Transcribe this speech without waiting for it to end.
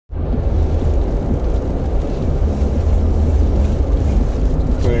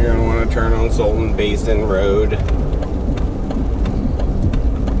on Sultan Basin Road.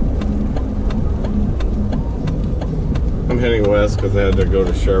 I'm heading west because I had to go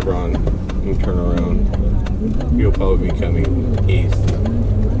to Chevron and turn around. You'll probably be coming east.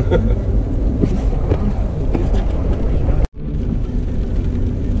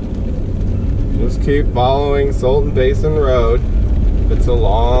 Just keep following Sultan Basin Road. It's a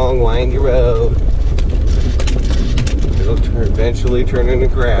long, windy road. It'll eventually turn into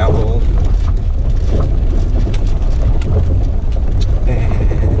gravel.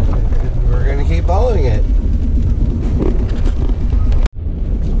 And we're gonna keep following it.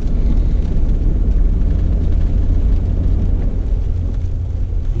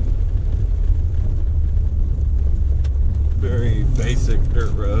 Very basic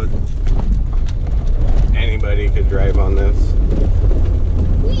dirt road. Anybody could drive on this.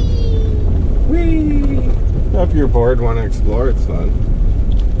 Whee! If you're bored, want to explore, it's fun.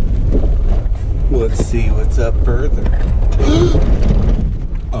 Let's see what's up further.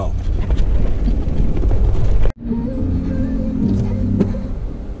 Oh.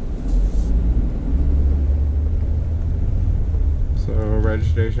 So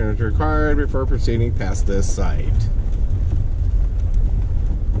registration is required before proceeding past this site.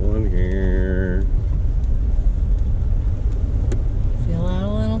 One here. Fill out a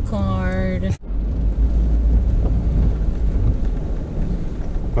little card.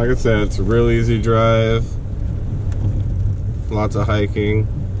 Like I said, it's a real easy drive. Lots of hiking. You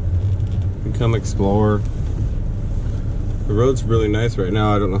can come explore. The road's really nice right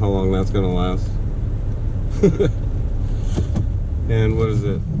now. I don't know how long that's gonna last. And what is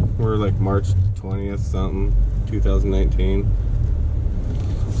it? We're like March 20th something, 2019.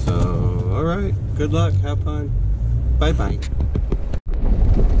 So, alright. Good luck. Have fun. Bye-bye.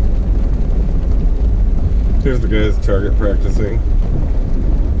 Here's the guys target practicing.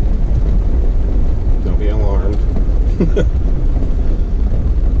 Don't be alarmed.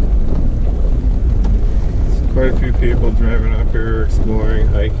 There's quite a few people driving up here, exploring,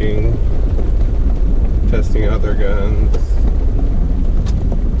 hiking, testing out their guns.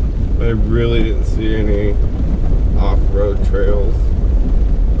 But I really didn't see any off-road trails.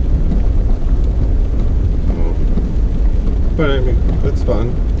 But I mean, it's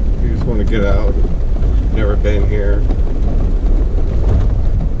fun. You just want to get out. Never been here.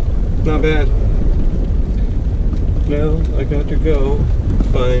 Not bad. Now I got to go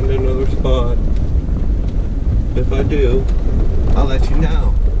find another spot. If I do, I'll let you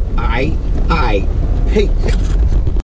know. Aight? Peace.